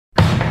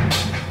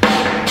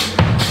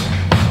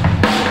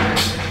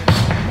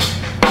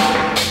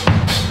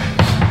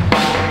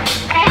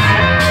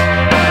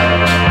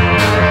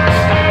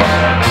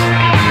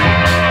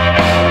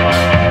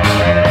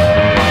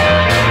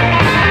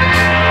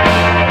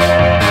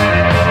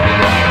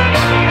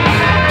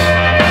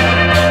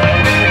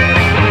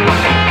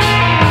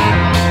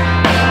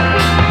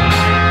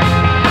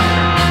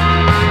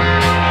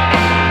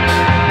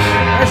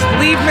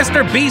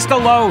beast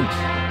alone.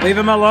 Leave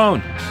him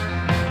alone.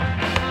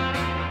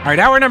 All right,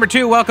 hour number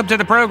 2. Welcome to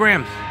the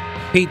program.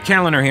 Pete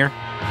Callender here.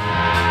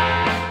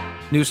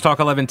 News Talk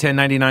 1110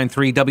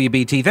 99.3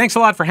 WBT. Thanks a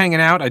lot for hanging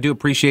out. I do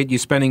appreciate you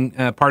spending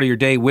part of your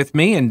day with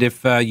me. And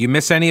if you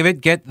miss any of it,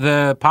 get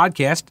the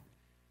podcast.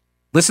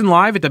 Listen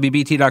live at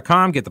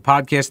WBT.com. Get the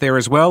podcast there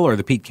as well, or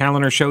the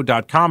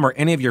PeteCalendarShow.com, or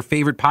any of your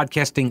favorite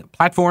podcasting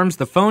platforms.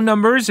 The phone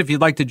numbers, if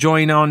you'd like to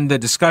join on the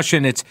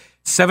discussion, it's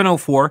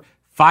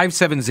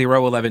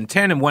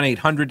 704-570-1110 and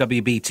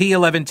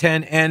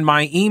 1-800-WBT-1110. And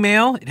my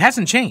email, it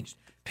hasn't changed,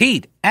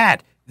 Pete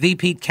at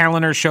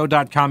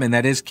thePeteCalendarShow.com, and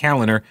that is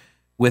calendar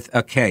with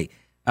a K.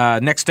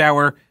 Next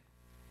hour,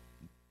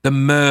 the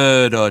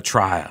murder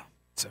trial.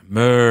 It's a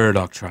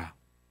Murdoch trial.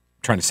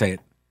 I'm trying to say it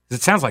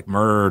because it sounds like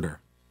murder.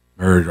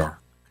 Murdoch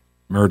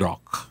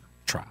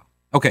trial.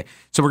 Okay,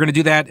 so we're going to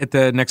do that at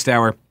the next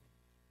hour.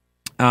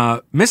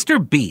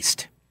 Mr.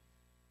 Beast.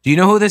 Do you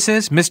know who this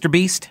is, Mr.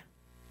 Beast?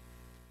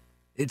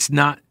 It's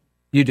not.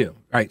 You do. All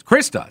right,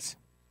 Chris does.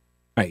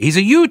 All right, he's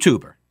a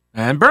YouTuber,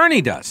 and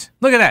Bernie does.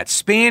 Look at that,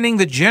 spanning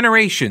the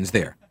generations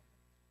there.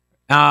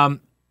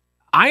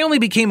 I only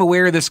became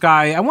aware of this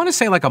guy, I want to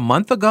say like a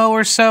month ago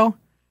or so.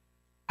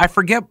 I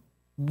forget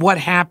what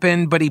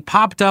happened, but he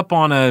popped up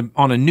on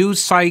a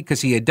news site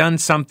because he had done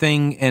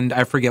something, and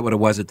I forget what it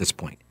was at this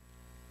point.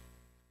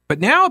 But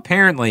now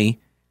apparently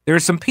there are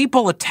some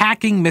people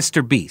attacking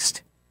Mr.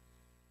 Beast,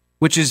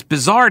 which is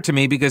bizarre to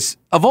me because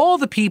of all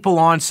the people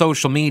on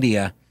social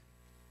media,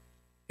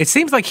 it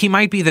seems like he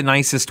might be the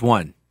nicest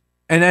one.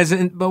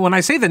 And but when I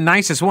say the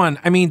nicest one,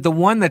 I mean the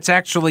one that's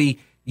actually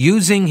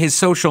using his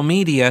social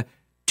media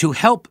to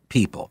help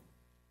people.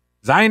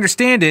 As I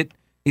understand it,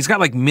 he's got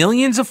like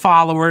millions of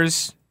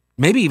followers,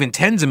 maybe even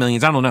tens of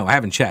millions. I don't know. I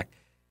haven't checked.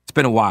 It's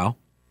been a while.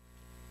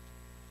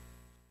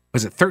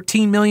 Was it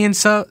 13 million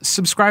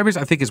subscribers?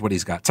 I think is what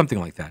he's got. Something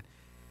like that.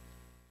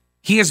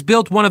 He has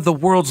built one of the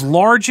world's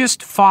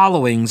largest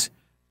followings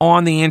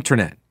on the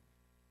internet.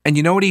 And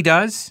you know what he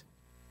does?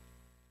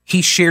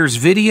 He shares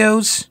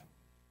videos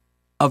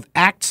of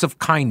acts of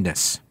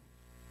kindness.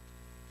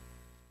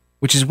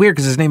 Which is weird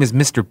because his name is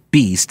Mr.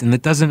 Beast, and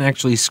it doesn't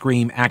actually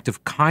scream act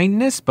of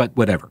kindness, but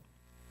whatever.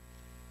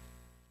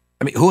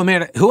 I mean, who am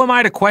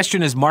I to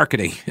question his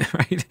marketing,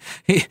 right?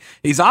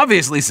 He's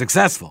obviously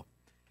successful,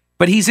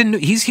 but he's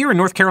here in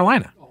North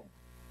Carolina.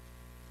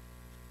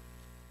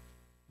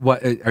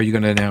 What are you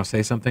going to now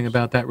say something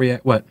about that?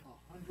 What?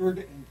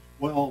 112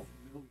 million.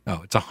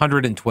 Oh, it's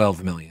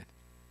 112 million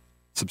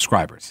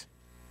subscribers.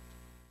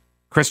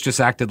 Chris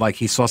just acted like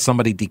he saw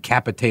somebody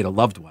decapitate a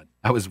loved one.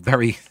 That was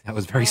very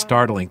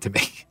startling to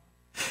me.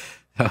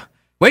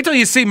 Wait till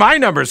you see my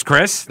numbers,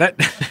 Chris. That.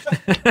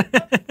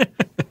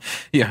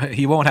 Yeah,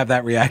 he won't have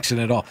that reaction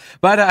at all.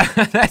 But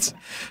that's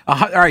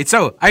all right.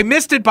 So I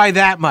missed it by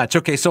that much.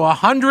 Okay, so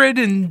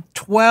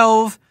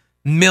 112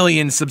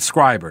 million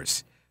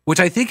subscribers,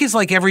 which I think is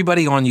like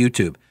everybody on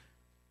YouTube.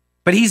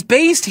 But he's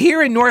based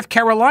here in North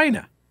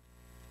Carolina.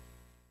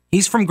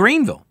 He's from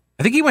Greenville.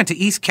 I think he went to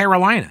East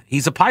Carolina.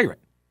 He's a pirate.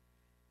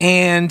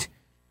 And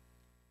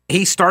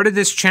he started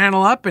this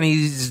channel up, and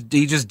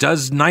he just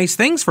does nice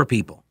things for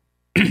people.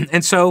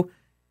 And so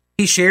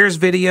he shares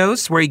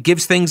videos where he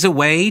gives things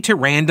away to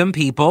random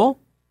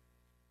people,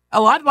 a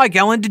lot like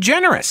Ellen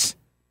DeGeneres,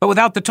 but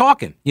without the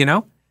talking, you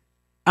know,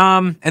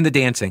 and the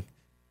dancing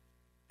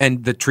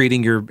and the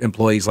treating your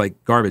employees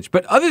like garbage.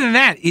 But other than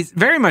that, it's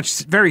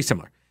very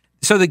similar.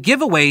 So the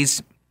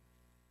giveaways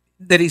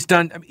that he's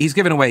done, he's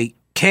given away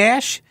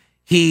cash.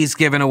 He's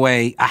given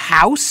away a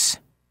house.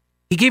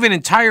 He gave an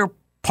entire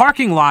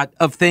parking lot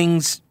of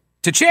things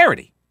to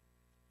charity.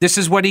 This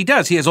is what he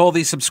does. He has all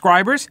these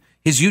subscribers.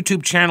 His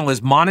YouTube channel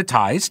is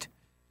monetized,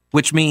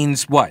 which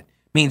means what?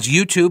 Means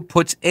YouTube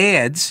puts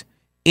ads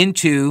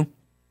into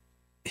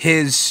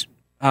his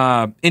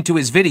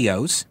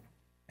videos.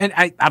 And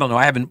I don't know.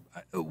 I haven't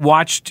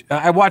watched.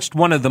 I watched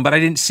one of them, but I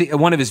didn't see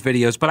one of his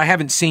videos. But I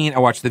haven't seen. I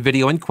watched the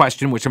video in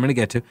question, which I'm going to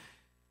get to.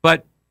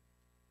 But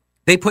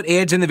they put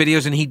ads in the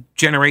videos, and he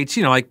generates,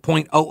 like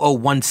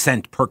 0.001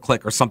 cent per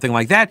click or something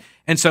like that.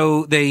 And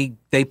so they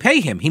pay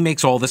him. He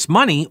makes all this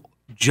money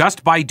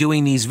just by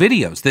doing these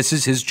videos. This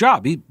is his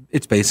job.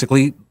 It's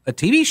basically a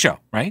TV show,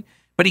 right?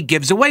 But he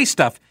gives away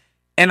stuff.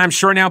 And I'm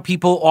sure now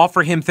people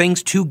offer him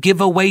things to give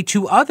away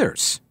to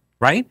others,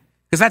 right?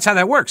 Because that's how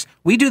that works.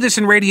 We do this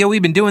in radio.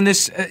 We've been doing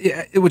this,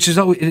 which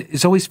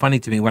is always funny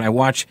to me when I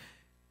watch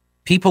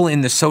people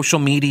in the social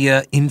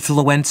media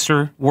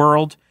influencer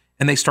world,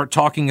 and they start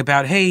talking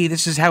about, hey,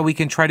 this is how we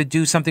can try to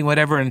do something,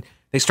 whatever, and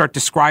they start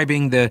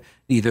describing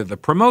either the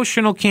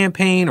promotional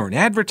campaign or an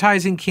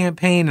advertising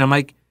campaign, and I'm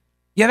like,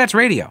 yeah, that's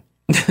radio.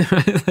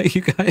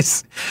 You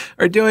guys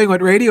are doing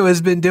what radio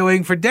has been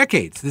doing for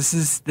decades. This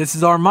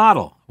is our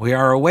model. We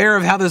are aware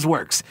of how this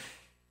works.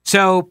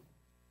 So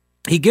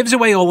he gives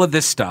away all of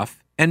this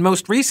stuff, and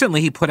most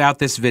recently he put out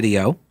this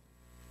video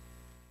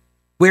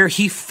where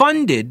he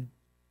funded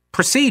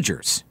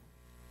procedures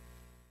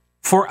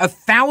for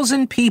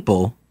 1,000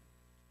 people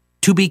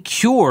to be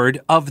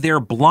cured of their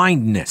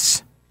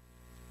blindness.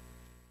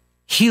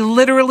 He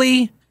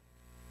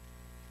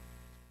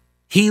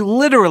He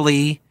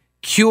literally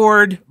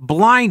cured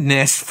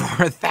blindness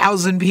for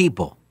 1,000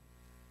 people.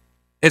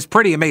 It's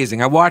pretty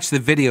amazing. I watched the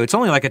video. It's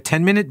only like a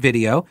 10-minute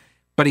video,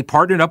 but he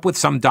partnered up with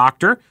some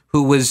doctor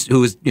who was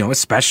a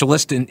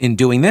specialist in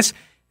doing this,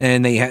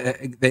 and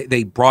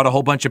they brought a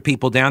whole bunch of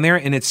people down there,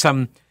 and it's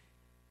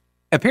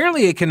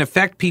apparently it can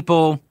affect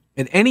people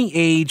at any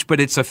age, but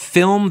it's a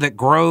film that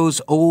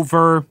grows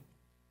over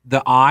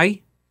the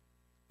eye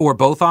or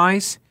both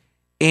eyes,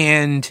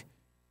 and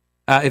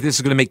if this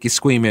is going to make you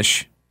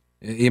squeamish,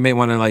 you may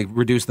want to like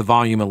reduce the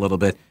volume a little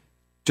bit,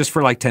 just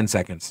for like 10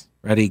 seconds.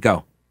 Ready,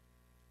 go.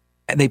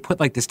 And they put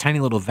like this tiny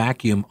little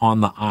vacuum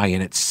on the eye,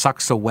 and it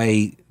sucks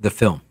away the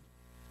film.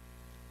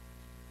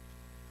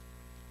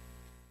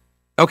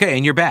 Okay,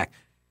 and you're back.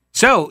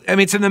 So, I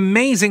mean, it's an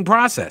amazing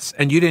process,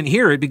 and you didn't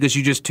hear it because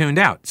you just tuned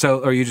out,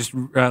 or you just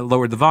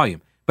lowered the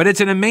volume. But it's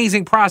an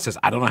amazing process.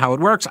 I don't know how it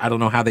works. I don't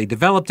know how they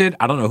developed it.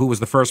 I don't know who was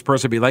the first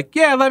person to be like,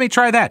 yeah, let me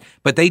try that.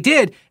 But they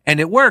did, and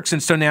it works.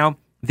 And so now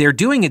they're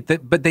doing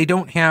it, but they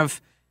don't have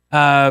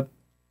a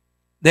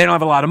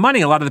lot of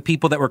money. A lot of the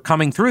people that were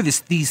coming through, these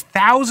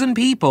 1,000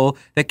 people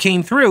that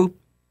came through,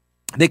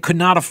 they could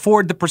not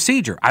afford the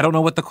procedure. I don't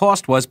know what the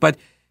cost was, but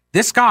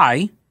this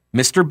guy,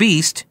 Mr.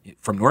 Beast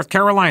from North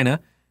Carolina,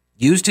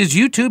 used his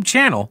YouTube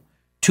channel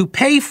to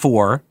pay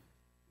for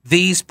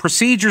these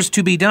procedures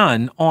to be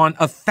done on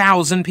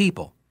 1,000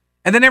 people.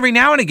 And then every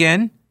now and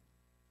again,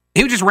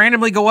 he would just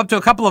randomly go up to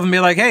a couple of them and be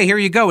like, hey, here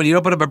you go. And he'd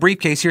open up a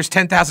briefcase. Here's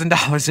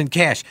 $10,000 in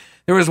cash.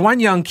 There was one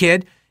young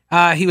kid.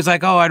 He was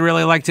like, oh, I'd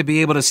really like to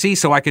be able to see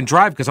so I can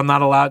drive because I'm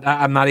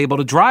not able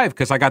to drive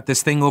because I got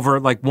this thing over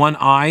like one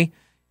eye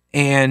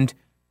and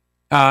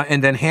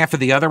then half of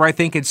the other, I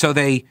think. And so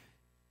they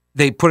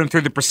put him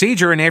through the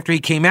procedure, and after he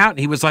came out,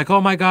 he was like, oh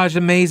my gosh,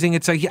 amazing.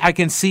 It's like, I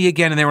can see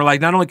again. And they were like,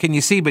 not only can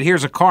you see, but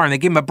here's a car. And they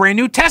gave him a brand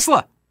new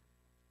Tesla,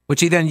 which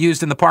he then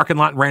used in the parking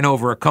lot and ran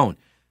over a cone.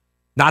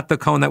 Not the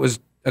cone that was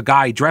a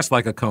guy dressed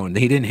like a cone.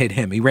 He didn't hit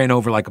him. He ran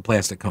over like a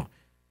plastic cone.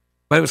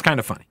 But it was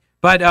kind of funny.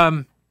 But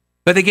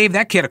they gave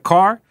that kid a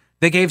car.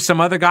 They gave some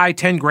other guy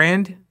 10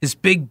 grand. This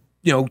big,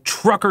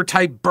 trucker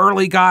type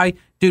burly guy.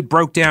 Dude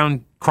broke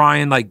down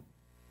crying like,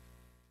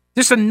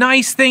 just a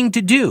nice thing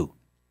to do.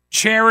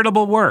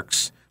 Charitable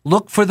works.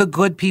 Look for the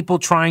good people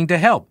trying to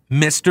help.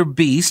 Mr.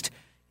 Beast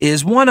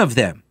is one of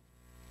them.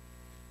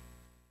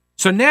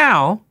 So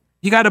now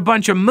you got a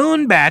bunch of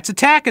moonbats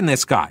attacking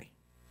this guy.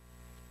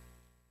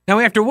 Now,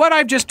 after what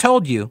I've just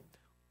told you,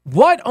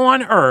 what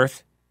on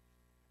earth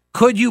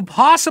could you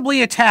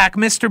possibly attack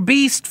Mr.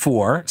 Beast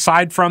for,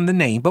 aside from the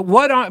name? But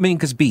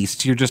because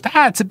beasts, you're just,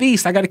 it's a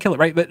beast, I got to kill it,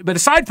 right? But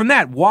aside from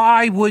that,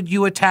 why would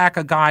you attack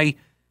a guy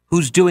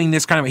who's doing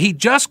this kind of... He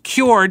just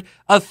cured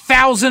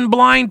 1,000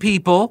 blind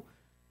people.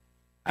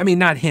 I mean,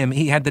 not him.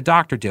 He had the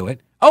doctor do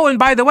it. Oh, and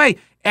by the way,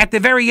 at the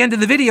very end of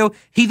the video,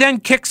 he then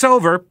kicks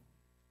over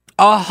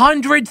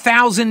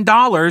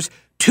 $100,000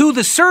 to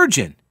the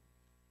surgeon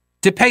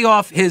to pay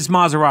off his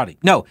Maserati.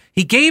 No,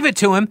 he gave it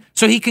to him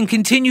so he can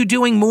continue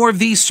doing more of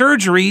these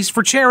surgeries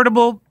for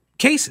charitable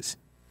cases.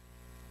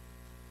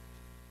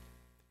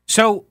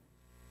 So,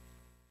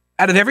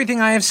 out of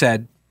everything I have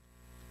said,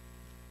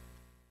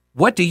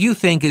 what do you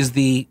think is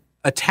the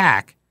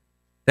attack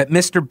that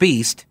Mr.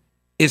 Beast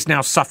is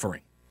now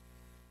suffering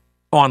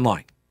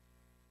online?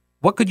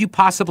 What could you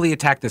possibly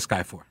attack this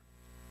guy for?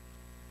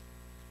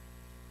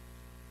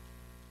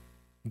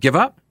 Give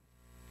up?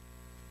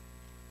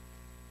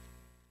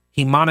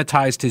 He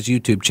monetized his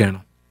YouTube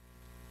channel.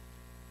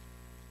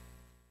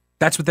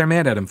 That's what they're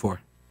mad at him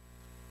for.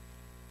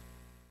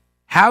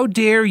 How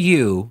dare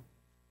you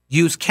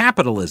use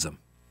capitalism?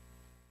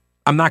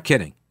 I'm not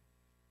kidding.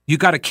 You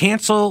got a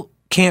cancel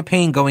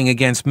campaign going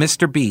against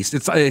Mr. Beast.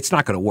 It's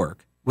not going to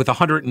work. With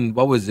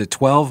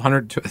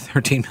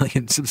 113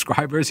 million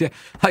subscribers. Yeah.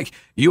 Like,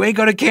 you ain't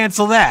going to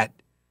cancel that.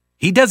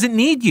 He doesn't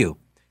need you.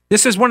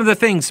 This is one of the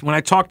things when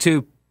I talk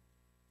to,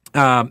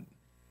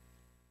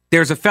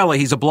 there's a fella,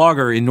 he's a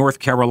blogger in North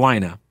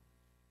Carolina.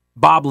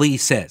 Bob Lee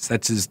Says,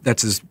 that's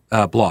his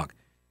blog.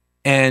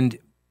 And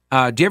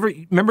do you ever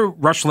remember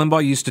Rush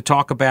Limbaugh used to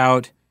talk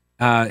about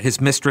his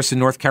mistress in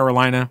North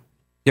Carolina?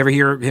 You ever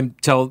hear him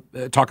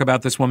talk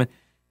about this woman?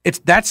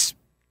 That's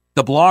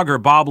the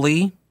blogger Bob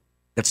Lee.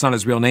 That's not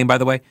his real name, by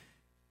the way.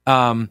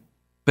 But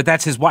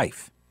that's his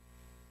wife.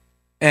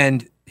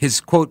 And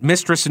his, quote,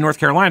 mistress in North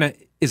Carolina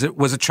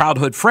was a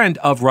childhood friend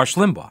of Rush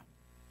Limbaugh.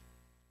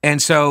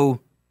 And so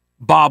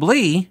Bob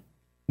Lee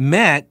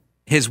met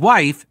his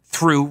wife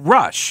through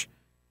Rush.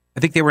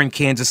 I think they were in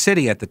Kansas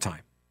City at the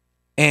time.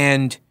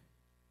 And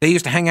they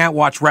used to hang out,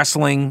 watch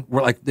wrestling,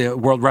 like the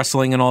World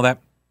Wrestling and all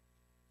that.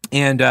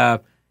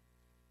 And,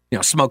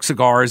 smoke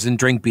cigars and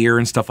drink beer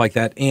and stuff like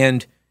that.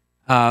 And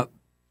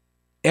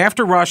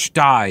after Rush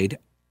died,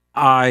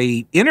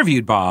 I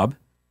interviewed Bob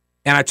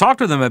and I talked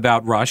to them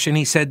about Rush. And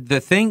he said the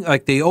thing,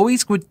 like they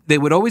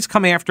would always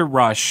come after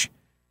Rush,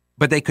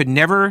 but they could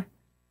never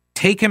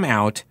take him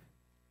out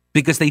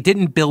because they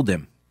didn't build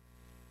him.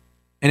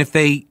 And if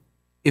they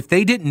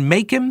didn't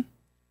make him,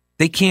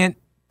 they can't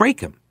break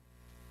him.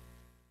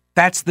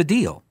 That's the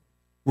deal.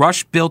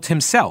 Rush built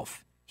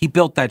himself. He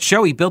built that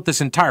show. He built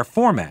this entire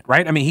format,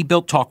 right? I mean, he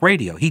built talk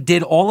radio. He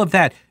did all of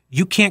that.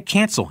 You can't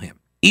cancel him,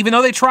 even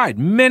though they tried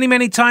many,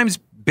 many times,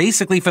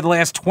 basically for the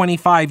last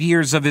 25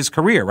 years of his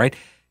career, right?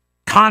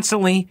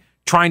 Constantly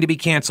trying to be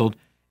canceled,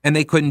 and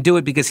they couldn't do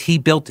it because he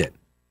built it.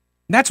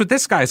 And that's what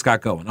this guy's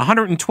got going.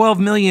 112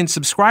 million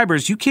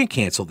subscribers. You can't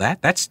cancel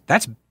that. That's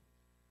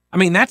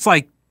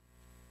like,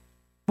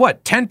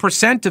 what,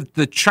 10% of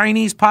the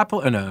Chinese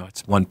population? No,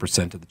 it's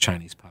 1% of the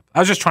Chinese population. I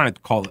was trying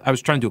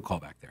to do a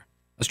callback there.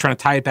 I was trying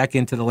to tie it back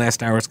into the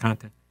last hour's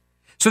content.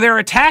 So they're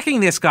attacking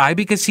this guy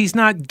because he's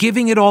not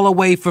giving it all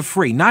away for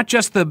free. Not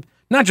just the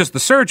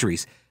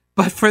surgeries,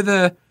 but for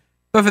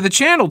the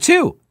channel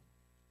too.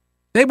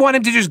 They want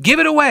him to just give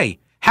it away.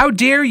 How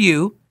dare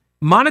you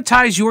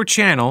monetize your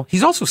channel?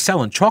 He's also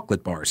selling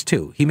chocolate bars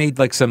too. He made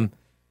like some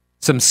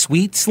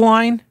sweets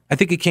line. I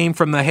think it came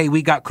from the "Hey,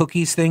 we got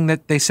cookies" thing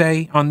that they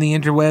say on the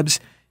interwebs.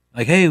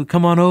 Like, "Hey,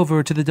 come on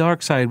over to the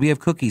dark side. We have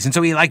cookies." And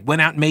so he like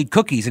went out and made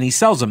cookies and he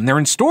sells them. They're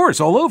in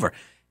stores all over.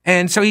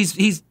 And so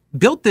he's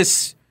built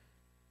this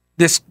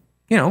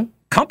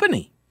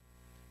company.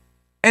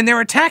 And they're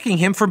attacking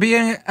him for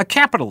being a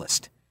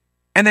capitalist.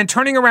 And then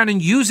turning around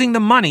and using the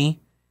money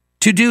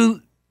to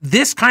do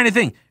this kind of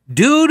thing.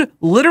 Dude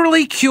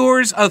literally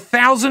cures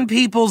 1,000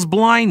 people's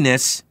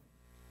blindness.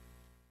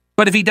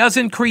 But if he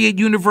doesn't create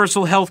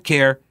universal health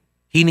care,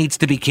 he needs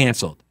to be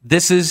canceled.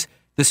 This is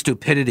the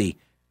stupidity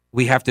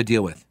we have to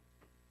deal with.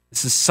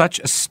 This is such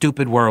a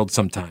stupid world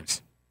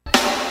sometimes.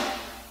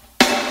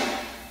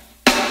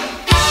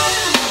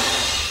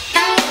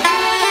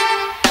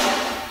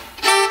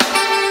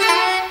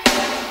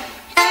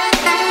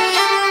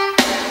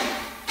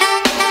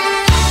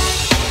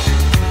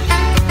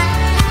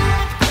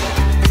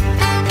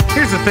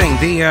 Here's the thing,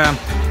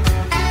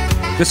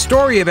 the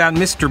story about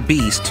Mr.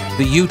 Beast,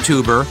 the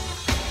YouTuber,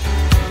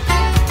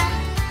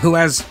 who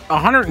has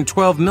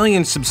 112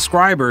 million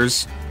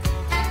subscribers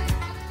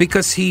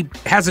because he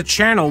has a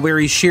channel where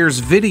he shares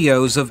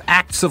videos of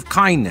acts of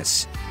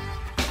kindness.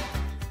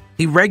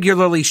 He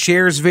regularly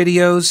shares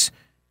videos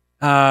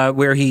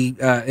where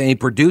he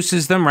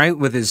produces them, right,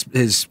 with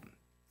his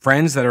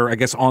friends that are, I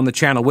guess, on the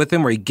channel with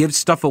him, where he gives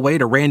stuff away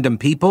to random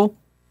people.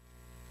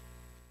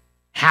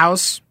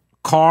 House,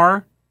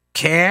 car,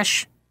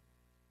 cash,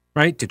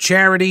 right, to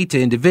charity, to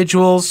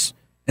individuals.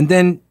 And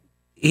then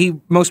he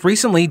most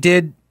recently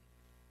did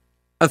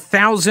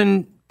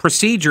 1,000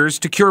 procedures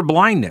to cure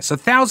blindness.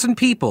 1,000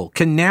 people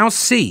can now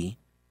see.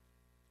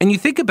 And you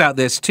think about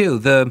this too,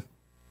 the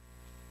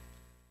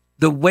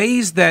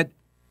ways that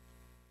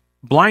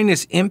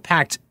blindness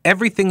impacts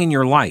everything in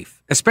your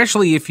life,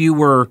 especially if you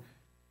were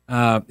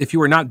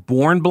not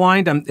born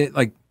blind.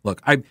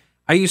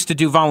 I used to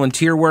do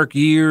volunteer work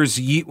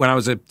when I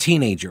was a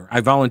teenager.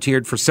 I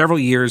volunteered for several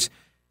years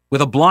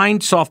with a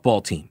blind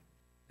softball team.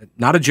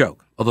 Not a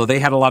joke, although they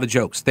had a lot of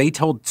jokes. They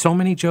told so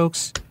many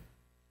jokes.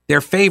 Their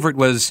favorite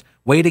was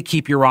 "way to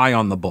keep your eye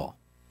on the ball."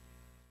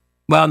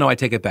 Well, no, I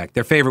take it back.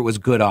 Their favorite was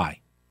 "good eye."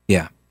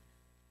 Yeah.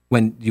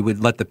 When you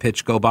would let the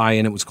pitch go by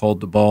and it was called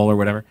the ball or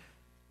whatever.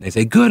 They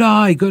say, "Good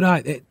eye, good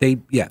eye."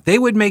 They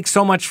would make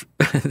so much,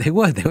 they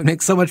would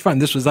make so much fun.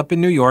 This was up in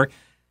New York.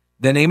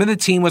 The name of the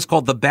team was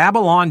called the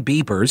Babylon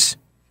Beepers.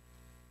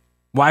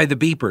 Why the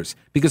Beepers?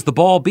 Because the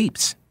ball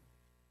beeps.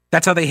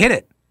 That's how they hit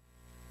it.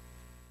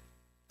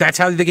 That's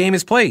how the game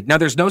is played. Now,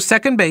 there's no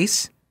second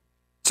base.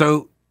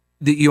 So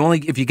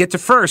if you get to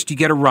first, you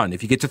get a run.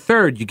 If you get to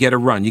third, you get a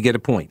run. You get a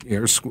point.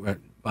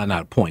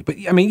 Not a point, but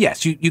I mean,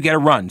 yes, you get a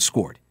run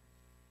scored.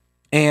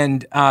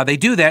 And they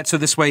do that so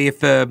this way, if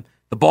the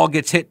ball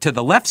gets hit to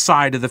the left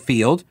side of the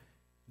field,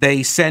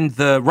 they send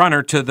the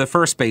runner to the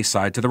first base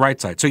side, to the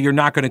right side. So you're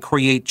not going to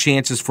create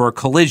chances for a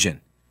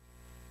collision.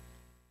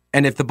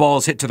 And if the ball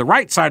is hit to the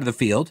right side of the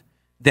field,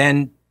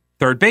 then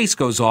third base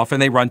goes off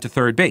and they run to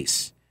third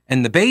base.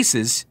 And the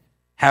bases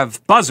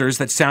have buzzers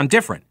that sound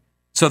different,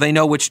 so they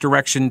know which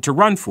direction to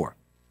run for.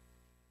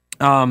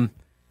 And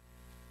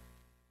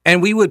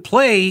we would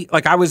play,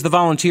 like I was the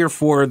volunteer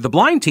for the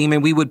blind team,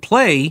 and we would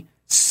play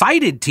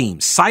sighted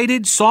teams,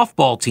 sighted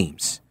softball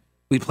teams.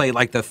 We'd play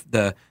like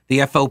the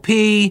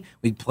FOP,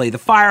 we'd play the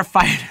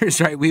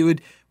firefighters, right?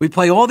 We'd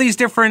play all these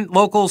different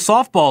local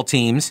softball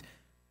teams,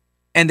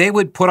 and they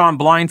would put on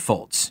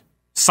blindfolds.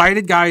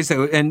 Sighted guys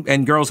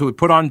and girls who would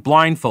put on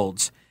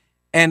blindfolds,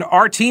 and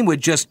our team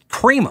would just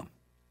cream them.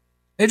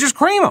 They'd just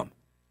cream them.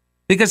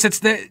 Because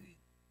the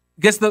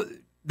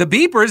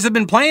Beepers have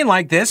been playing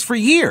like this for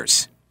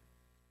years.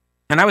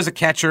 And I was a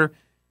catcher,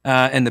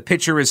 and the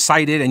pitcher is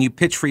sighted, and you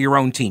pitch for your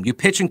own team. You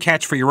pitch and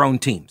catch for your own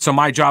team. So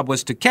my job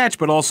was to catch,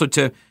 but also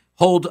to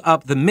hold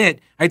up the mitt.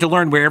 I had to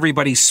learn where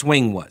everybody's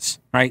swing was,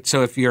 right?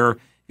 So if you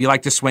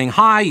like to swing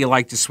high, you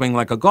like to swing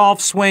like a golf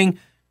swing,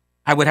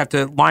 I would have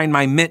to line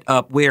my mitt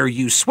up where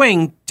you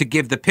swing to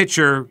give the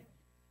pitcher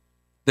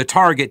the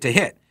target to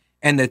hit.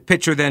 And the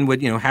pitcher then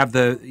would, have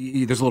there's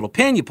a little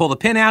pin. You pull the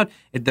pin out,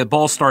 the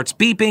ball starts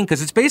beeping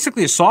because it's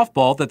basically a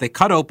softball that they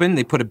cut open.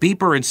 They put a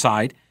beeper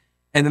inside,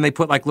 and then they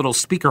put like little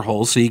speaker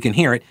holes so you can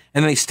hear it.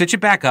 And then they stitch it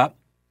back up,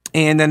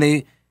 and then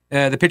they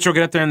the pitcher will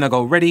get up there and they'll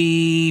go,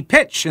 ready,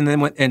 pitch. And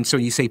then and so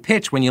you say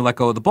pitch when you let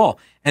go of the ball.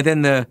 And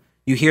then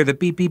you hear the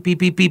beep, beep, beep,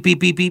 beep, beep, beep,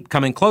 beep, beep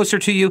coming closer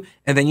to you,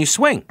 and then you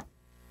swing.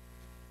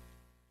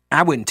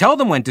 I wouldn't tell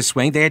them when to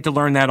swing. They had to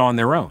learn that on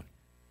their own.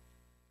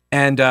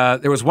 And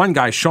there was one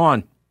guy,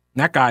 Sean.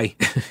 That guy,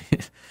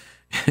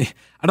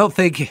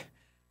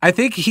 I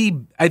think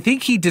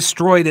he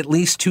destroyed at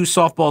least 2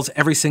 softballs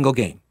every single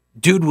game.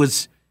 Dude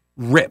was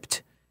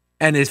ripped.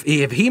 And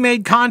if he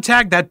made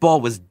contact, that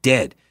ball was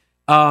dead.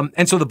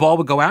 And so the ball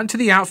would go out into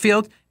the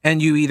outfield,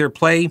 and you either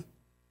play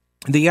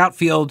the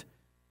outfield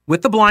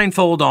with the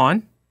blindfold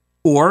on,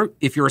 or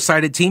if you're a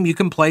sighted team, you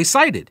can play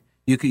sighted.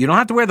 You don't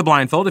have to wear the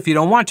blindfold if you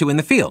don't want to in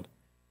the field.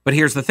 But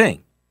here's the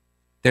thing.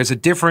 There's a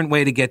different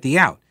way to get the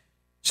out.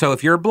 So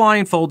if you're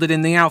blindfolded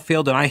in the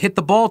outfield and I hit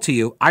the ball to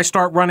you, I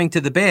start running to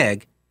the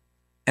bag.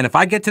 And if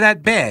I get to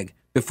that bag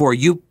before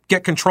you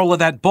get control of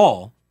that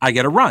ball, I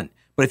get a run.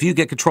 But if you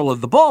get control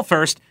of the ball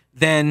first,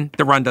 then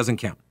the run doesn't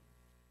count.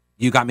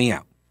 You got me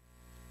out.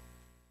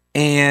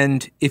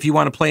 And if you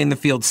want to play in the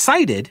field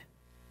sighted,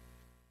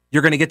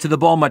 you're going to get to the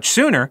ball much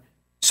sooner.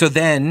 So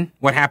then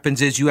what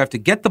happens is you have to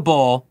get the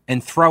ball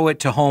and throw it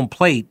to home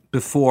plate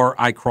before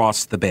I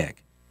cross the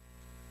bag.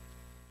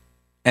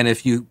 And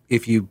if you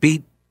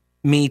beat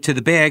me to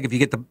the bag, if you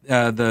get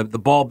the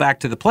ball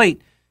back to the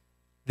plate,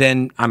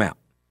 then I'm out.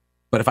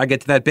 But if I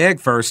get to that bag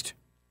first,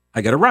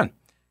 I get a run.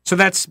 So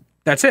that's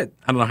it.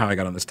 I don't know how I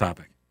got on this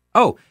topic.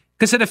 Oh,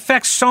 because it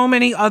affects so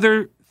many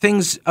other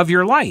things of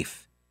your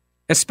life,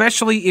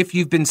 especially if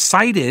you've been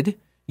sighted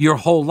your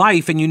whole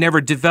life and you never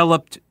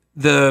developed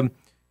the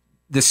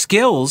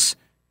skills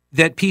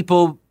that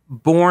people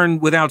born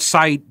without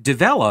sight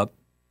develop,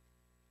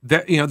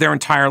 their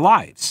entire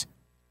lives.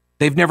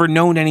 They've never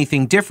known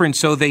anything different,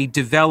 so they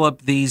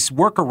develop these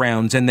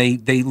workarounds and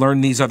they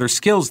learn these other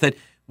skills that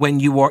when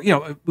you are,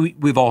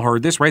 we've all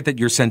heard this, right? That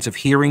your sense of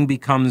hearing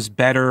becomes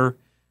better,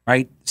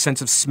 right?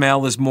 Sense of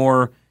smell is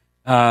more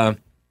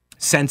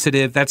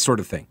sensitive, that sort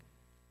of thing.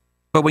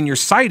 But when you're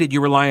sighted,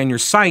 you rely on your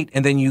sight,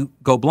 and then you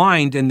go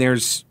blind, and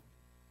there's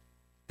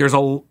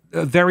a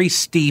very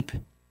steep,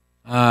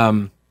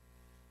 I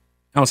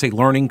don't say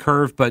learning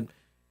curve, but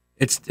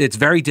it's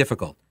very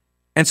difficult.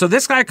 And so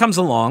this guy comes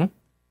along,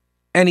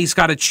 and he's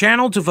got a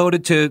channel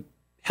devoted to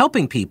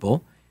helping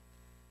people,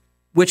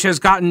 which has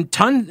gotten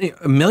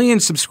a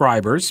million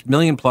subscribers,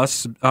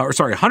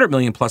 100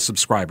 million plus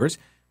subscribers.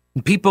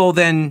 People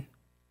then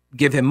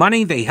give him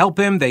money, they help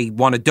him, they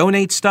want to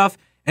donate stuff.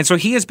 And so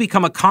he has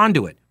become a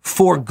conduit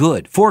for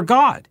good, for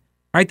God,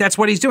 right? That's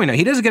what he's doing. Now,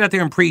 he doesn't get out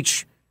there and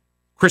preach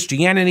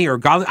Christianity or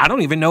God. I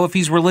don't even know if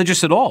he's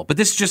religious at all, but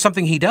this is just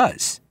something he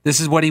does. This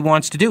is what he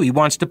wants to do. He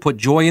wants to put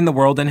joy in the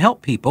world and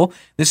help people.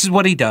 This is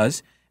what he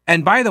does.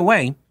 And by the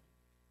way,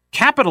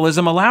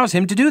 capitalism allows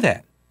him to do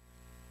that.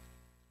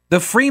 The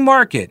free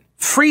market,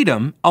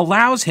 freedom,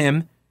 allows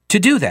him to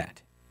do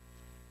that.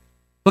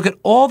 Look at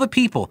all the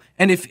people.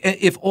 And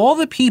if all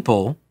the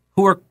people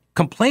who are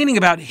complaining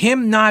about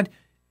him not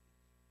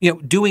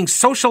doing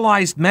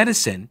socialized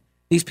medicine,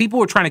 these people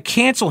were trying to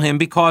cancel him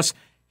because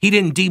he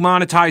didn't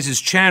demonetize his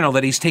channel,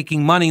 that he's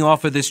taking money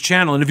off of this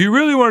channel. And if you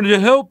really wanted to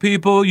help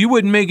people, you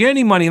wouldn't make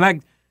any money.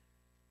 Like,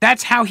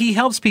 that's how he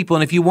helps people.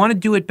 And if you want to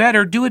do it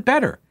better, do it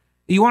better.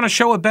 You want to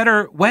show a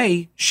better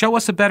way, show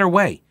us a better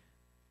way.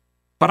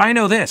 But I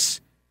know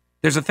this.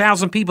 There's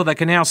 1,000 people that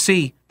can now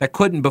see that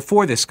couldn't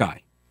before this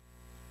guy.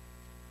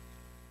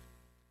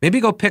 Maybe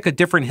go pick a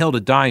different hill to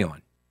die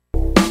on.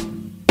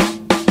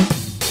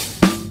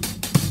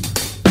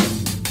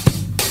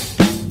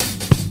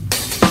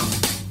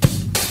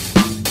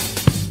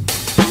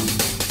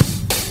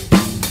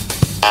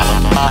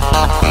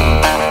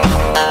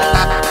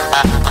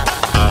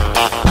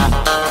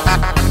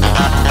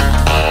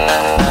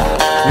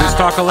 News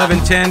Talk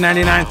 1110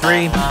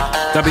 99.3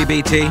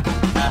 WBT.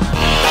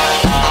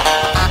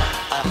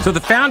 So the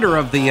founder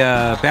of the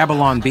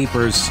Babylon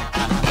Beepers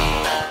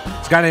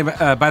is a guy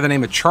named, by the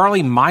name of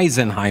Charlie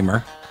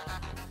Meisenheimer.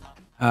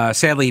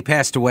 Sadly, he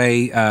passed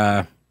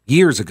away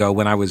years ago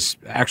when I was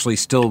actually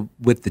still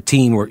with the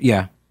team, or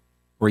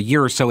a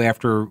year or so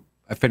after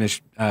I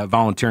finished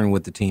volunteering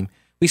with the team.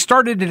 We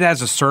started it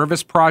as a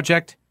service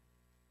project.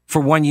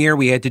 For 1 year,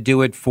 we had to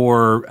do it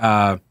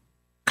for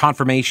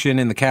confirmation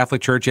in the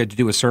Catholic Church. You had to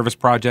do a service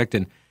project,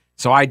 and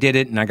so I did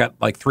it, and I got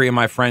like 3 of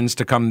my friends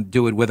to come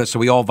do it with us, so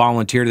we all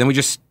volunteered, and then we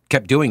just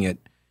kept doing it.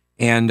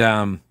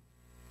 And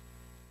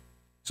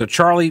so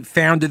Charlie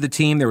founded the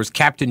team. There was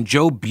Captain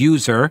Joe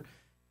Buser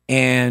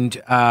and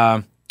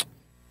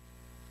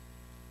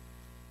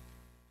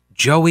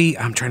Joey,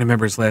 I'm trying to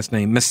remember his last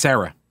name,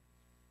 Massera.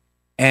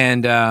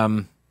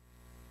 And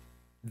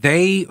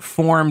they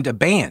formed a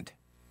band,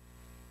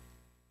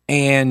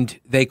 and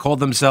they called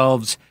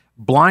themselves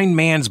Blind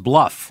Man's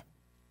Bluff.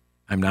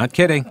 I'm not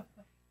kidding.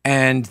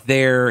 And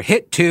their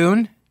hit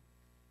tune,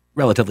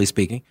 relatively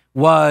speaking,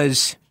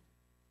 was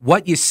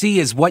 "What You See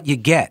Is What You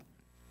Get."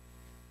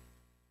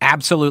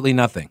 Absolutely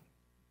nothing.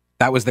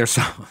 That was their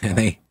song. And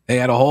they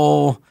had a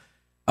whole,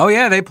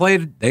 they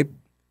played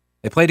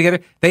together.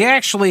 They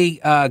actually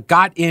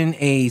got in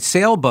a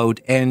sailboat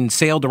and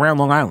sailed around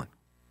Long Island.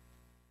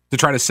 to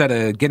try to set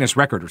a Guinness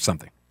record or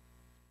something.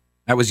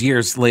 That was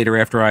years later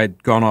after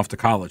I'd gone off to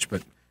college,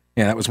 but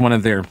yeah, that was one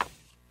of their.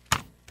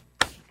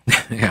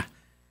 Yeah.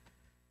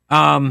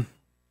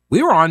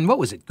 We were on, what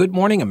was it, Good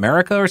Morning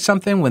America or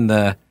something when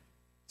the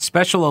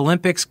Special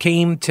Olympics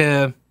came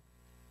to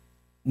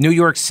New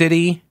York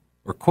City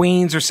or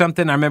Queens or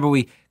something. I remember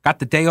we got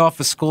the day off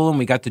of school and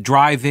we got to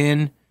drive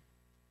in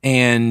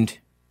and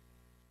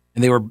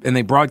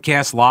they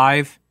broadcast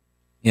live.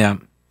 Yeah.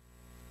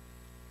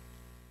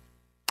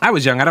 I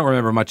was young. I don't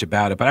remember much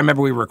about it, but I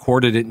remember we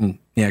recorded it and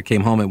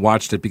came home and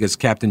watched it because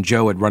Captain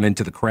Joe had run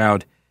into the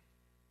crowd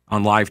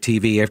on live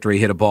TV after he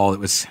hit a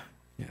ball. It's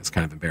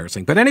kind of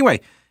embarrassing. But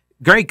anyway,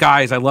 great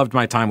guys. I loved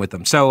my time with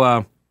them.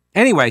 So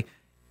anyway,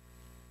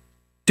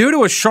 due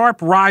to a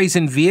sharp rise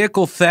in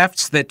vehicle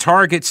thefts that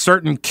target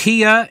certain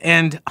Kia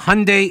and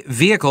Hyundai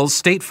vehicles,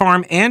 State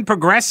Farm and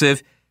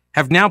Progressive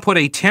have now put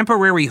a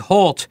temporary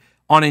halt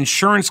on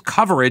insurance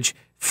coverage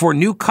for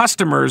new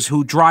customers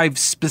who drive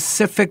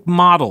specific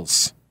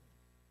models.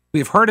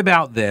 We've heard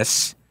about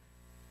this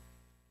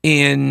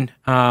in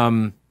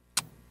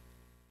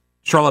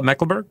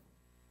Charlotte-Mecklenburg.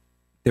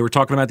 They were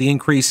talking about the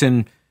increase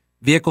in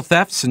vehicle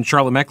thefts in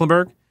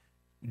Charlotte-Mecklenburg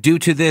due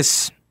to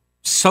this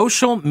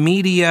social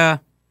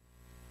media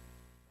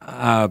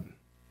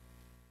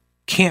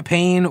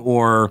campaign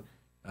or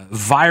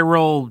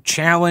viral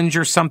challenge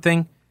or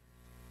something.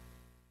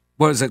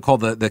 What is it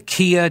called? The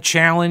Kia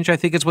Challenge, I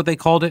think is what they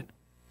called it.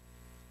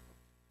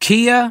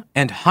 Kia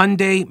and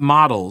Hyundai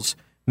models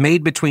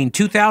made between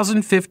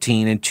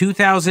 2015 and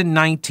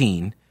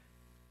 2019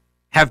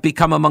 have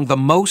become among the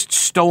most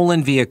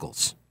stolen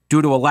vehicles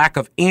due to a lack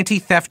of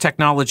anti-theft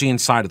technology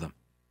inside of them.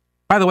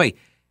 By the way,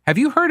 have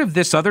you heard of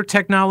this other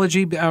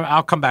technology?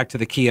 I'll come back to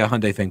the Kia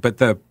Hyundai thing, but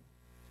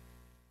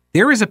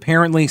there is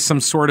apparently some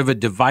sort of a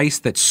device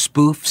that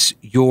spoofs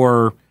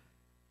your,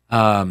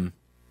 what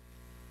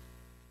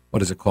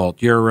is it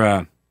called?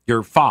 Your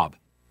fob.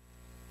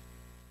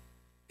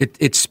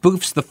 It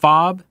spoofs the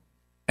fob,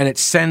 and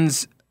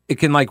it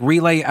can like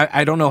relay.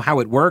 I don't know how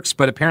it works,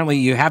 but apparently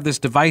you have this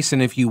device,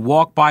 and if you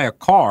walk by a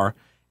car,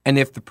 and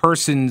if the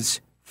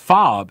person's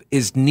fob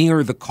is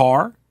near the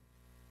car,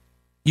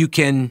 you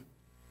can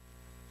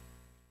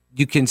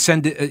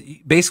send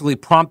it, basically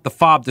prompt the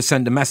fob to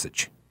send a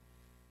message,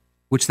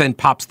 which then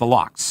pops the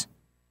locks.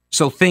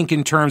 So think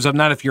in terms of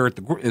not if you're at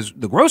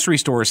the grocery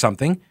store or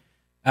something,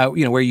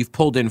 where you've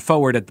pulled in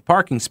forward at the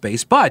parking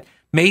space, but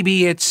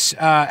maybe it's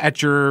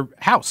at your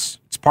house.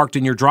 It's parked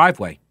in your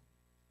driveway,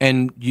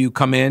 and you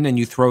come in and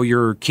you throw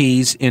your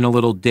keys in a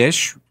little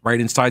dish right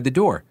inside the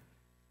door.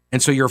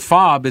 And so your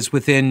fob is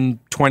within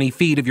 20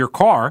 feet of your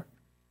car,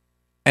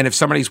 and if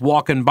somebody's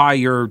walking by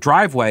your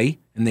driveway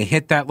and they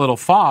hit that little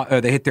fob,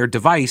 or they hit their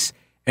device,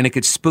 and it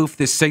could spoof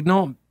this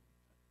signal.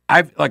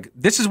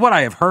 This is what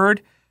I have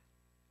heard.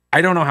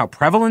 I don't know how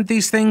prevalent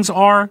these things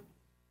are,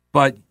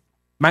 but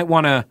might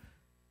want to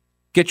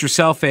get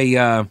yourself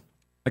a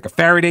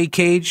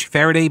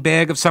Faraday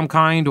bag of some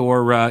kind,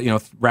 or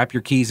wrap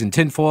your keys in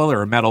tinfoil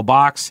or a metal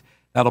box.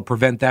 That'll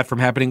prevent that from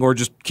happening, or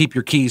just keep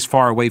your keys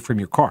far away from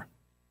your car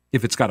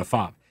if it's got a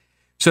fob.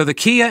 So the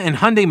Kia and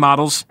Hyundai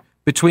models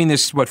between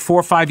this 4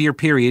 or 5 year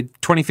period,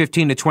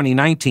 2015 to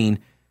 2019,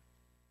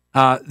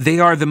 they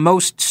are the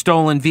most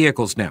stolen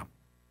vehicles now.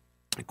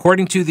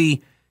 According to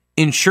the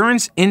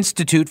Insurance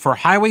Institute for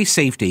Highway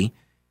Safety,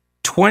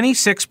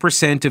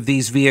 26% of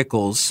these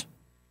vehicles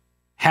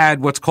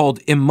had what's called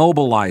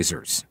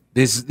immobilizers.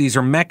 These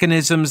are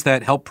mechanisms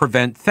that help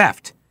prevent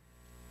theft.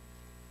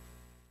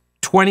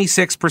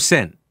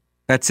 26%.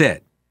 That's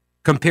it.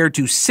 Compared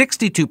to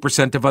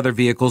 62% of other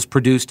vehicles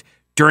produced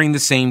during the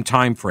same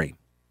time frame.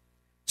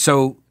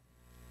 So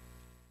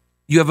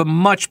you have a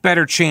much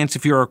better chance,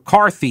 if you're a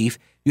car thief,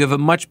 you have a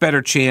much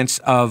better chance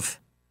of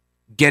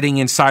getting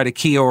inside a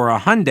Kia or a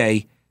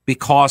Hyundai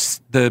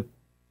because the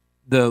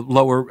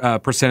lower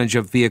percentage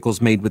of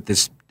vehicles made with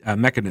this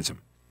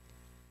mechanism.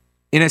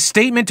 In a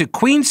statement to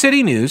Queen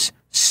City News,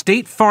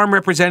 State Farm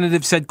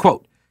representative said,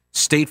 quote,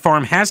 State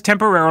Farm has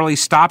temporarily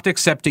stopped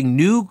accepting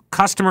new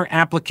customer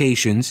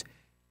applications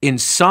in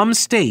some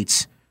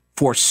states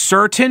for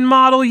certain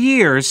model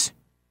years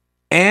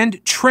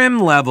and trim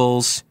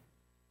levels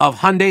of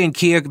Hyundai and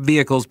Kia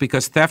vehicles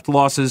because theft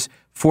losses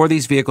for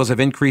these vehicles have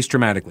increased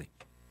dramatically.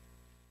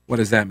 What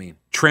does that mean?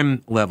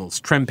 Trim levels,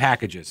 trim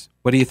packages.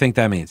 What do you think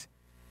that means?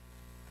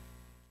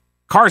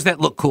 Cars that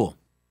look cool,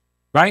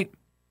 right?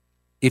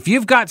 If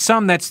you've got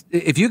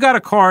if you got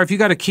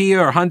a Kia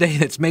or Hyundai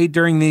that's made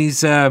during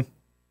these, and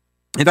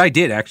I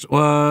did actually,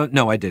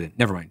 no, I didn't.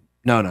 Never mind.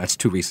 No, it's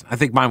too recent. I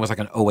think mine was like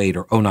an 08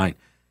 or 09.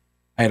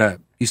 I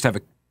used to have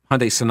a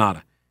Hyundai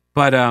Sonata,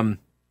 but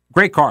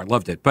great car,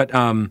 loved it. But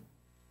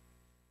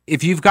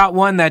if you've got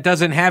one that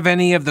doesn't have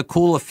any of the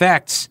cool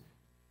effects,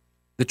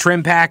 the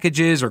trim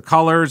packages or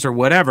colors or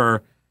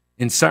whatever,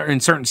 in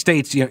certain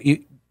states,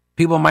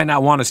 people might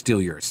not want to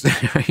steal yours,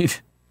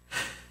 right?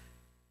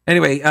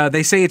 Anyway,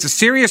 they say it's a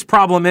serious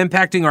problem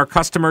impacting our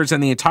customers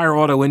and the entire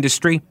auto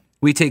industry.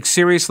 We take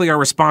seriously our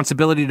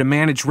responsibility to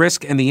manage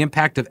risk and the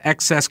impact of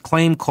excess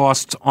claim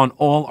costs on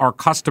all our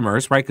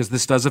customers, right? Because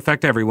this does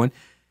affect everyone.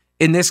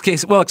 In this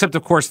case, well, except,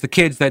 of course, the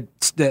kids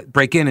that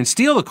break in and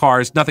steal the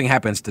cars, nothing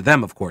happens to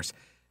them, of course.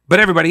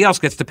 But everybody else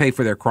gets to pay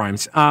for their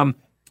crimes.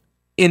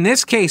 In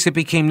this case, it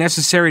became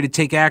necessary to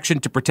take action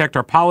to protect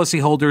our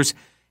policyholders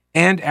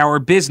and our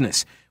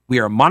business. We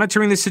are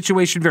monitoring the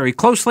situation very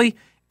closely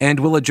and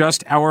will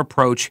adjust our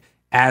approach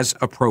as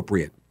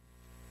appropriate.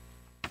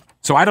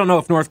 So I don't know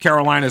if North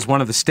Carolina is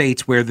one of the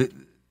states where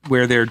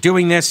they're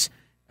doing this.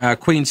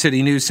 Queen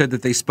City News said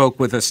that they spoke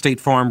with a State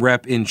Farm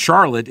rep in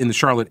Charlotte, in the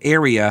Charlotte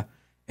area,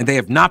 and they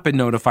have not been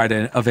notified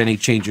of any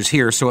changes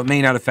here, so it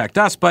may not affect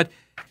us, but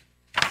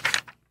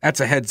that's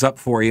a heads up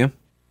for you.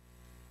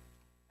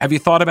 Have you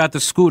thought about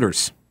the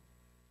scooters?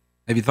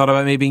 Have you thought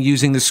about maybe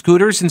using the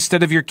scooters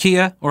instead of your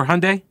Kia or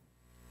Hyundai?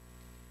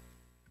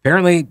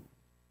 Apparently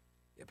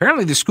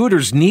the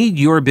scooters need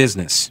your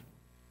business.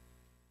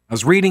 I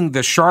was reading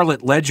the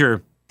Charlotte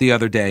Ledger the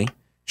other day,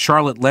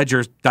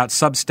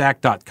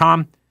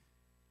 charlotteledger.substack.com,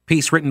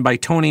 piece written by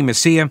Tony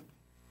Messia.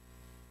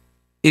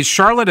 Is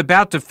Charlotte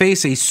about to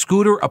face a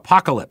scooter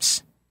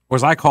apocalypse? Or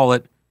as I call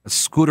it, a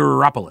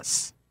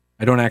scooteropolis.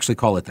 I don't actually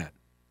call it that.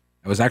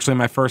 That was actually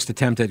my first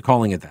attempt at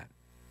calling it that.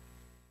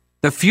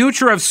 The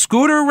future of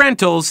scooter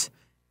rentals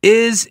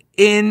is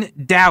in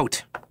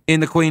doubt in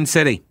the Queen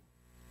City.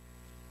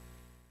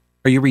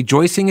 Are you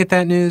rejoicing at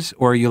that news,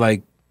 or are you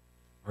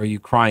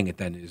crying at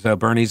that news? Oh,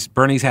 Bernie's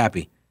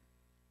happy.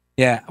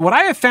 Yeah, what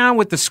I have found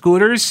with the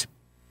scooters,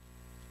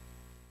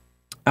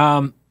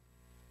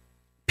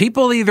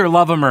 people either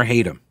love them or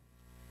hate them.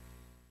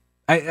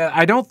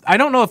 I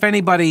don't know if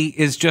anybody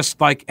is just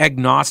like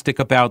agnostic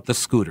about the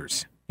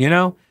scooters. You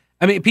know,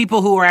 I mean,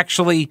 people who are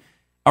actually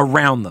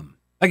around them.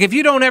 Like if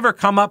you don't ever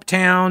come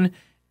uptown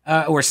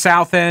or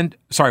South End,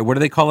 sorry, what do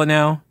they call it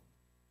now?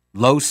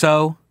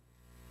 LoSo.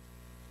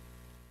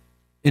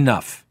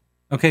 Enough.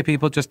 Okay,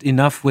 people, just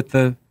enough with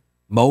the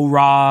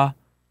Mo-Ra,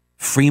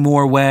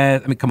 Fremore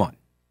West. I mean, come on.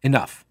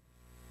 Enough.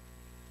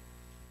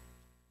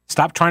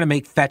 Stop trying to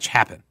make fetch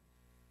happen.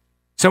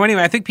 So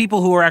anyway, I think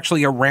people who are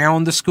actually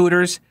around the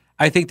scooters,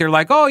 I think they're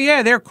like, oh,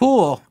 yeah, they're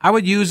cool. I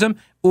would use them.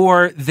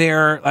 Or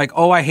they're like,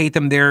 oh, I hate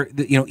them. They're,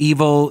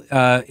 evil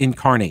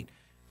incarnate.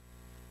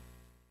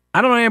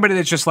 I don't know anybody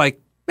that's just like,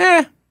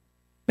 I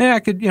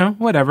could,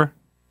 whatever.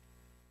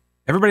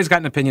 Everybody's got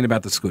an opinion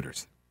about the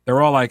scooters. They're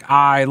all like,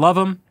 I love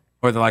them,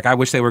 or they're like, I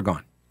wish they were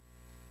gone.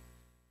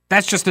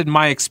 That's just in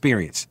my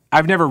experience.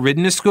 I've never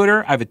ridden a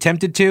scooter. I've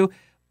attempted to,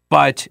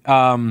 but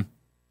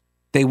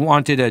they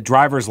wanted a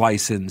driver's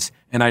license,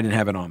 and I didn't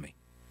have it on me.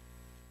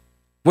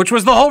 Which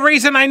was the whole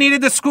reason I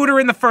needed the scooter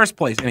in the first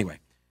place. Anyway,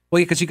 well,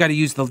 yeah, because you got to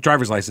use the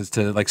driver's license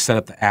to like set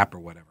up the app or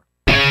whatever.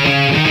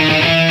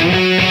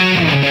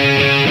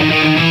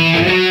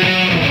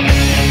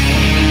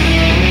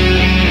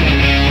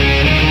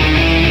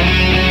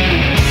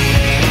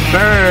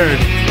 Bird,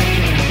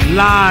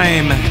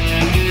 lime,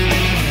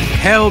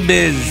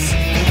 Hellbiz.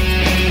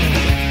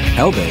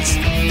 Hellbiz?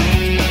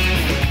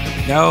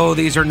 No,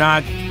 these are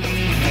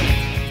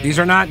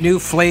not new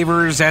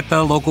flavors at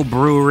the local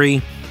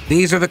brewery.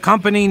 These are the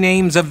company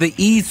names of the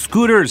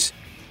e-scooters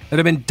that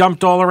have been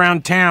dumped all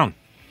around town.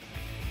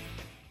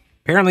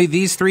 Apparently,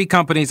 these three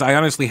companies, I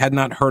honestly had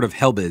not heard of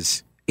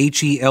Hellbiz.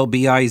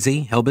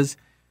 Helbiz, Hellbiz.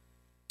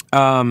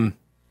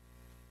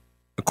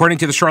 According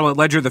to the Charlotte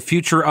Ledger, the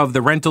future of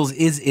the rentals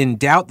is in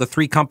doubt. The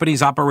three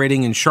companies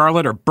operating in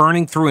Charlotte are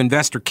burning through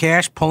investor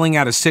cash, pulling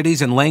out of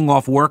cities, and laying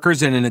off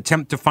workers in an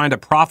attempt to find a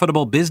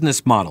profitable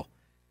business model.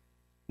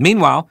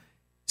 Meanwhile,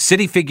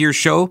 city figures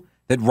show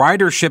that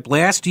ridership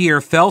last year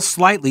fell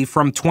slightly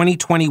from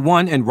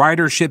 2021, and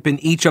ridership in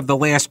each of the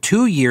last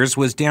 2 years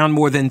was down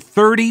more than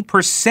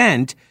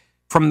 30%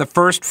 from the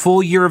first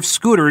full year of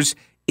scooters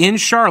in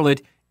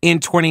Charlotte in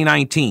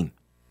 2019.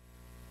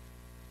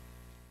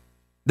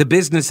 The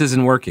business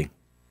isn't working.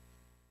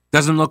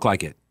 Doesn't look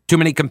like it. Too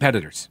many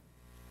competitors.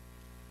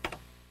 Let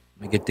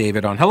me get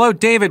David on. Hello,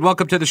 David.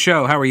 Welcome to the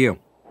show. How are you?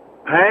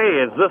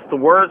 Hey, is this the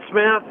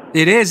wordsmith?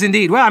 It is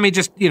indeed. Well, I mean,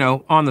 just,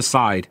 on the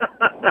side.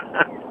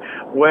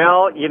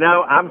 Well,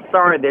 I'm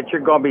sorry that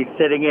you're going to be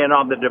sitting in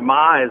on the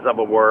demise of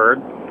a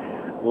word.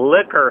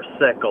 Liquor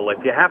sickle.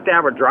 If you have to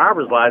have a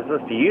driver's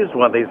license to use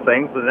one of these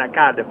things, then that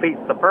kind of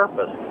defeats the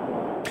purpose.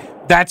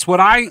 That's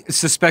what I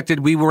suspected.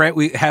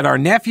 We had our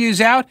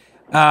nephews out.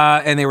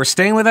 And they were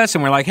staying with us,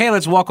 and we're like, hey,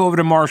 let's walk over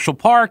to Marshall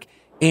Park.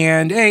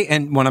 And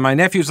one of my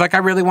nephews like, I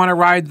really want to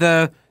ride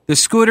the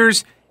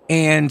scooters.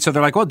 And so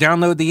they're like, well,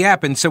 download the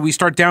app. And so we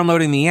start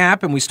downloading the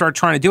app, and we start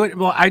trying to do it.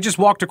 Well, I just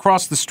walked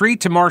across the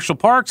street to Marshall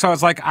Park, so I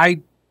was like, I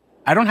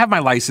don't have my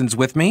license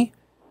with me.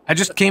 I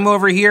just came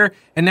over here,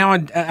 and now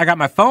I got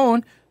my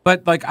phone,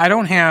 but like I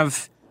don't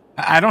have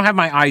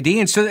my ID.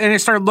 And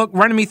it started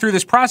running me through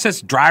this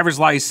process, driver's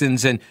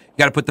license, and you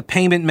got to put the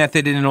payment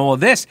method in and all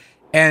of this.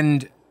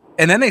 And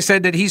then they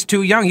said that he's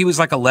too young. He was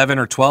like 11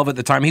 or 12 at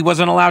the time. He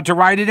wasn't allowed to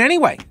ride it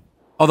anyway.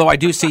 Although I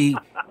do see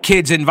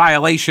kids in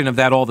violation of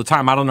that all the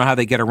time. I don't know how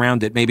they get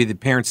around it. Maybe the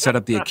parents set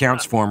up the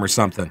accounts for him or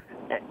something.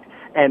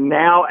 And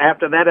now,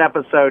 after that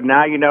episode,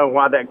 now you know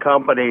why that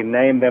company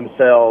named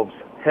themselves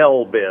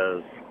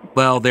Hellbiz.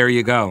 Well, there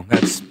you go.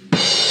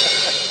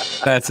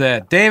 That's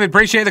it. David,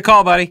 appreciate the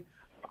call, buddy.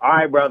 All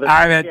right, brother. All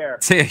right, Take man. care.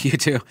 See you, you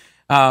too.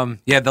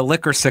 Yeah, the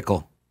liquor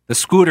sickle, the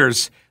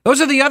scooters.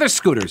 Those are the other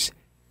scooters.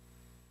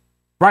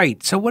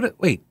 Right. So what?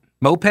 Wait,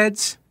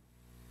 mopeds?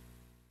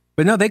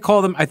 But no, they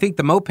call them, I think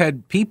the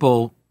moped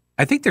people,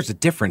 I think there's a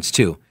difference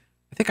too.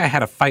 I think I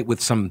had a fight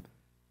with some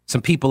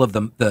people of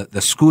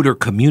the scooter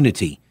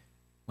community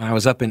when I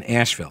was up in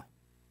Asheville.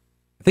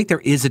 I think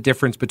there is a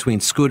difference between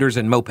scooters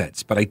and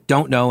mopeds, but I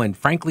don't know, and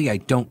frankly, I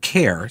don't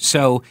care.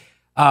 So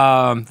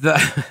the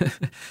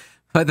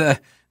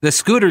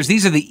scooters,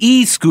 these are the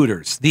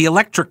e-scooters, the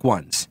electric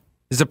ones.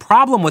 There's a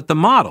problem with the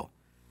model,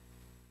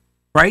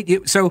 right?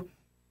 So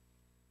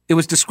it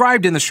was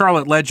described in the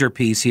Charlotte Ledger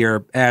piece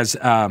here as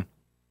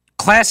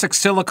classic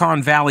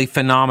Silicon Valley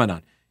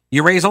phenomenon.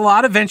 You raise a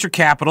lot of venture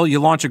capital, you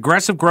launch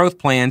aggressive growth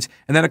plans,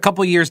 and then a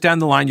couple of years down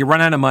the line, you run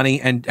out of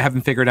money and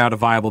haven't figured out a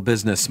viable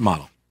business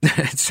model.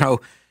 So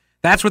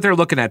that's what they're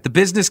looking at. The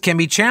business can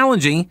be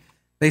challenging.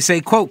 They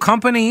say, quote,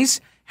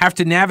 companies have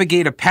to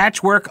navigate a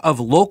patchwork of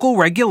local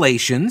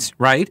regulations,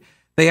 right?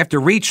 They have to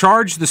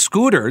recharge the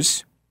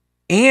scooters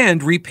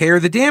and repair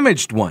the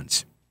damaged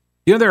ones.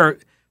 You know, there are,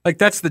 like,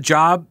 that's the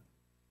job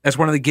as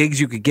one of the gigs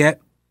you could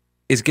get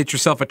is get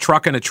yourself a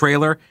truck and a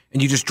trailer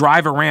and you just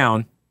drive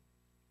around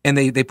and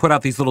they put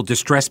out these little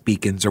distress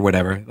beacons or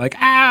whatever, like,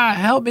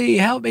 help me.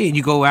 And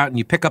you go out and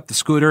you pick up the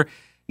scooter,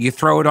 you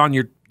throw it on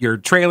your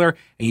trailer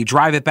and you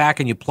drive it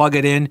back and you plug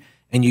it in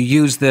and you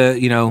use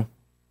the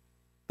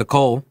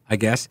coal, I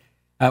guess,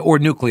 or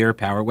nuclear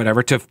power,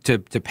 whatever, to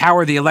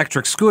power the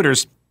electric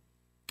scooters,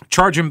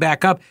 charge them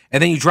back up,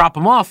 and then you drop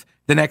them off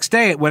the next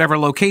day at whatever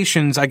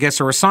locations, I guess,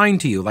 are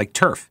assigned to you, like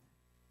turf.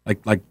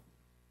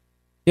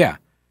 Yeah.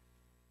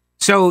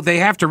 So they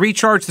have to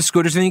recharge the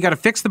scooters, and then you got to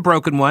fix the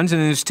broken ones, and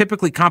there's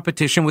typically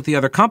competition with the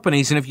other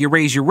companies, and if you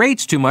raise your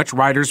rates too much,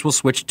 riders will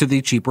switch to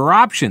the cheaper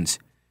options.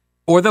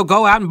 Or they'll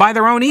go out and buy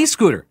their own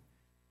e-scooter.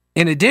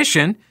 In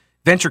addition,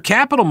 venture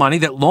capital money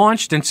that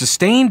launched and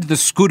sustained the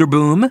scooter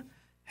boom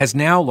has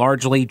now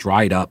largely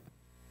dried up.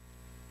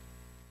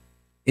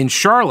 In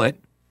Charlotte,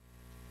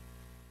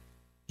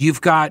 you've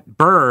got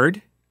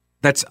Bird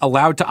that's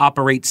allowed to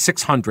operate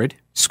 600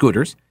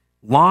 scooters,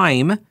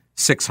 Lime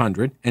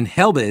 600, and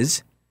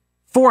Hellbiz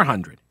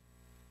 400.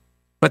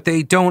 But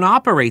they don't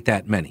operate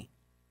that many.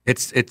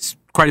 It's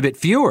quite a bit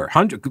fewer,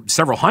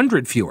 several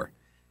hundred fewer.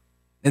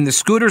 And the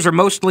scooters are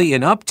mostly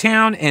in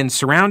Uptown and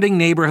surrounding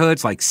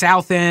neighborhoods like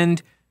South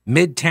End,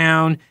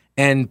 Midtown,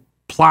 and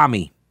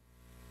Plami.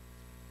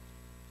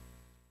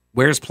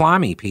 Where's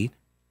Plami, Pete?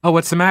 Oh,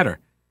 what's the matter?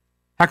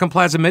 How come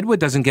Plaza Midwood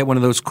doesn't get one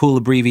of those cool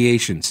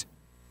abbreviations?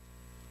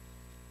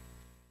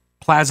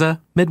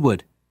 Plaza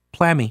Midwood.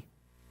 Plami.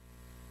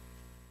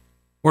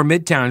 Or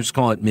Midtown, just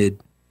call it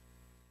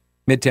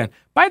Midtown.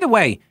 By the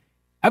way,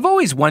 I've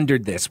always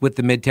wondered this with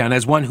the Midtown,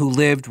 as one who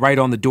lived right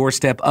on the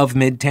doorstep of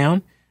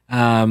Midtown.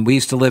 We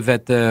used to live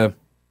at the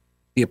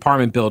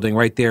apartment building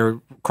right there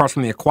across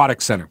from the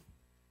Aquatic Center.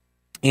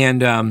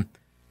 And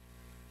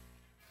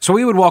so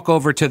we would walk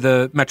over to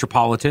the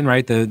Metropolitan,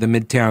 right, the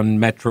Midtown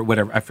Metro,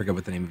 whatever, I forget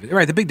what the name of it,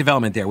 right, the big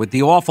development there with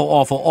the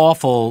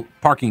awful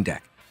parking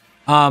deck.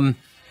 Why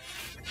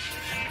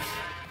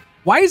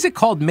is it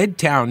called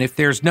Midtown if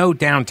there's no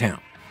downtown?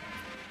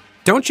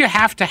 Don't you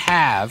have to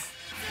have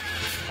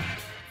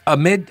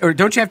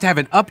don't you have to have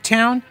an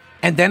uptown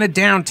and then a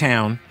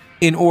downtown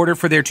in order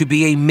for there to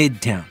be a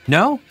midtown?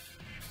 No?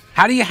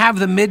 How do you have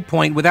the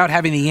midpoint without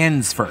having the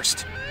ends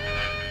first?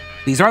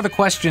 These are the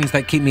questions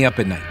that keep me up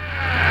at night.